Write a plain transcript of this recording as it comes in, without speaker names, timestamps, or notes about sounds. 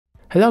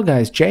Hello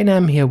guys,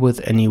 JNM here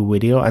with a new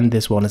video, and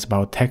this one is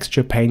about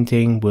texture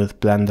painting with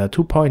Blender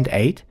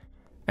 2.8,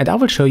 and I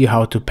will show you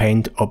how to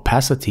paint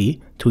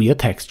opacity to your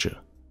texture.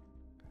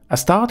 I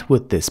start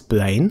with this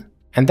plane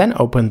and then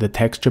open the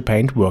texture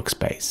paint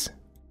workspace.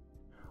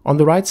 On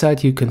the right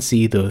side you can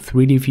see the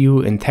 3D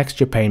view in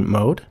texture paint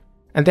mode,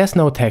 and there's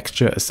no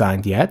texture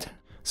assigned yet,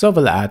 so I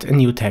will add a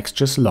new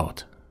texture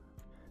slot.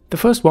 The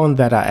first one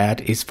that I add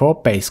is for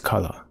base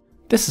color.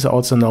 This is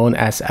also known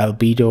as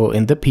Albedo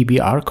in the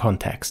PBR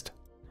context.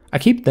 I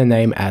keep the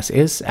name as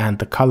is and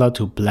the color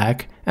to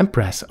black and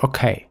press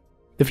OK.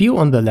 The view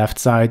on the left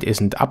side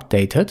isn't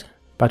updated,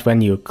 but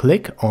when you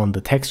click on the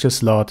texture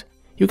slot,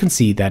 you can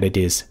see that it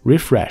is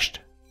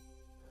refreshed.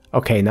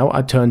 Okay, now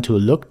I turn to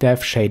Look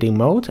Depth shading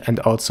mode and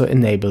also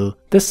enable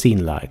the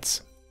scene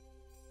lights.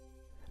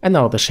 And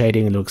now the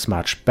shading looks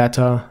much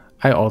better.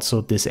 I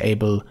also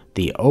disable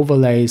the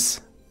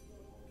overlays.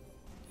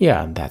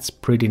 Yeah, that's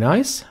pretty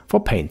nice for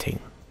painting.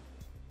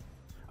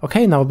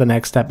 Okay, now the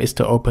next step is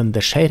to open the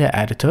shader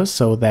editor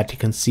so that you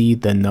can see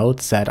the node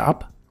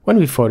setup when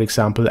we, for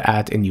example,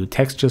 add a new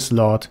texture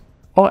slot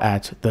or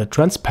add the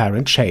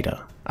transparent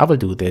shader. I will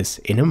do this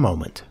in a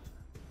moment.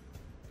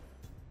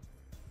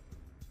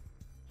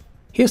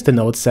 Here's the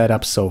node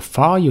setup so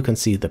far. You can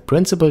see the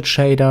principled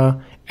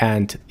shader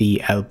and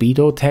the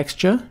albedo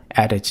texture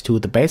added to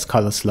the base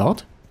color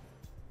slot.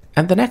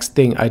 And the next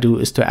thing I do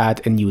is to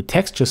add a new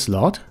texture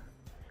slot.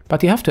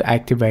 But you have to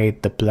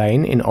activate the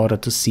plane in order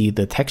to see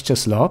the texture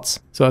slots,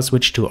 so I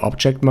switch to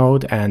object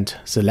mode and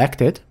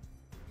select it.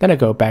 Then I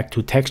go back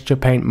to texture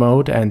paint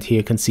mode and here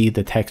you can see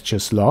the texture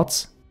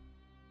slots.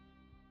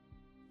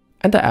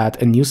 And I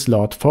add a new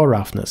slot for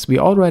roughness. We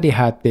already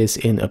had this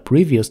in a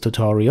previous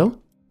tutorial,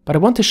 but I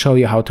want to show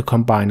you how to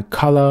combine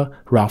color,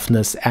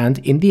 roughness and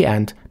in the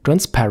end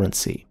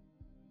transparency.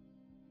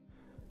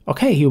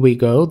 Okay, here we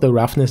go, the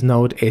roughness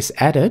node is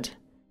added.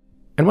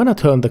 And when I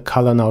turn the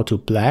color now to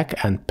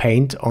black and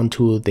paint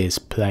onto this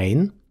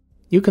plane,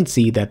 you can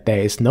see that there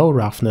is no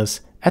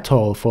roughness at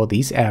all for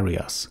these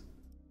areas.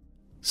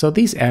 So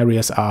these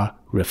areas are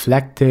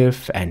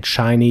reflective and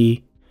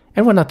shiny,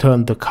 and when I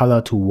turn the color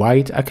to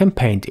white I can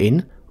paint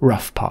in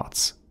rough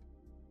parts.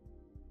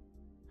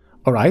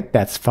 Alright,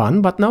 that's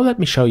fun, but now let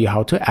me show you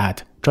how to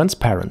add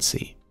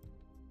transparency.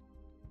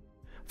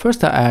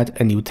 First I add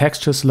a new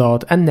texture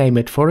slot and name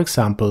it, for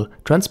example,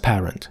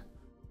 transparent.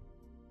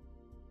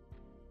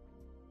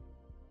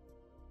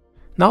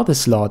 Now the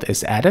slot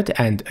is added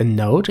and a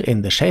node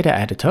in the shader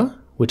editor,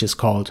 which is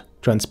called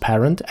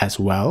transparent as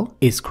well,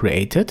 is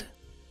created.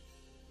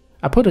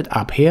 I put it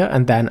up here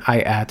and then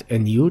I add a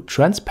new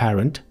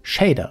transparent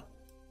shader.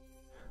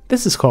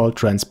 This is called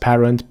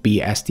transparent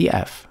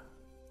BSDF.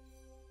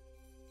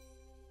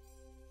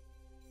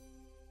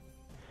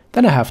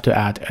 Then I have to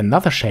add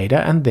another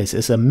shader, and this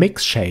is a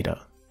mix shader,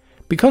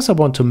 because I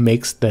want to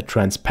mix the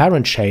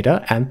transparent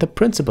shader and the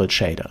principled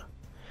shader.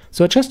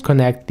 So I just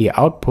connect the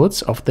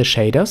outputs of the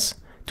shaders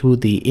to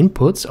the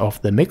inputs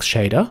of the mix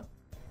shader,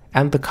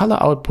 and the color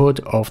output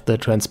of the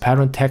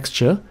transparent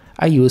texture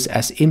I use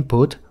as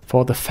input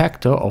for the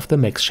factor of the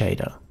mix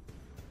shader.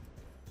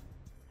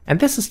 And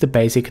this is the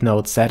basic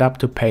node setup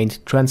to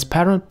paint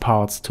transparent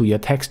parts to your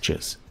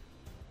textures.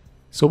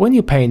 So when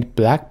you paint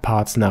black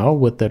parts now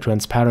with the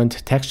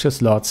transparent texture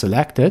slot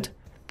selected,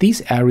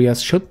 these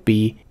areas should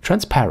be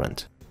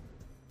transparent.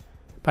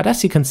 But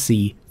as you can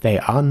see, they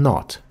are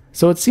not.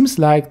 So it seems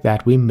like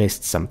that we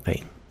missed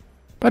something.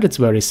 But it's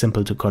very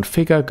simple to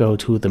configure. Go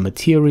to the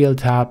Material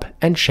tab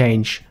and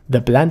change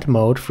the blend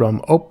mode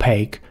from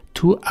opaque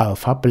to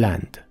alpha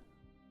blend.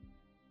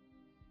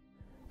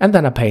 And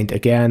then I paint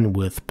again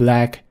with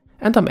black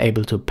and I'm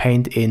able to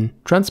paint in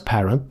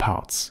transparent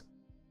parts.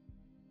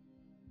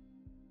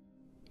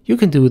 You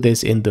can do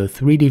this in the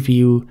 3D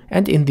view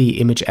and in the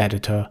image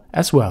editor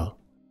as well.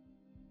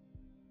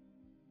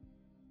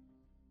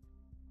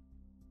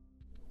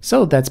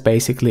 So that's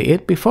basically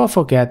it. Before I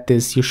forget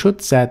this, you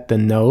should set the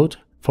node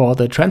for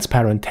the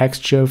transparent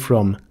texture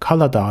from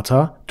color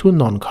data to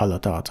non-color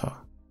data.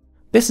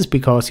 This is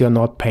because you're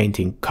not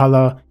painting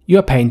color,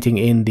 you're painting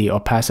in the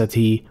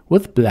opacity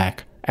with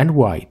black and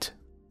white.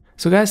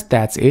 So guys,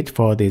 that's it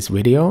for this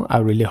video. I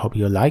really hope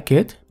you like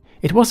it.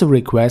 It was a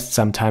request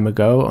some time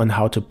ago on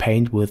how to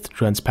paint with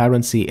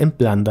transparency in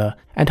Blender,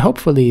 and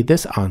hopefully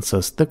this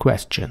answers the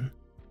question.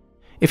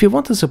 If you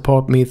want to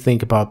support me,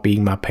 think about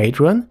being my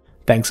patron.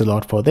 Thanks a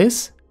lot for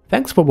this.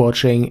 Thanks for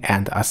watching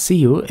and I'll see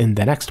you in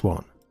the next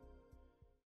one.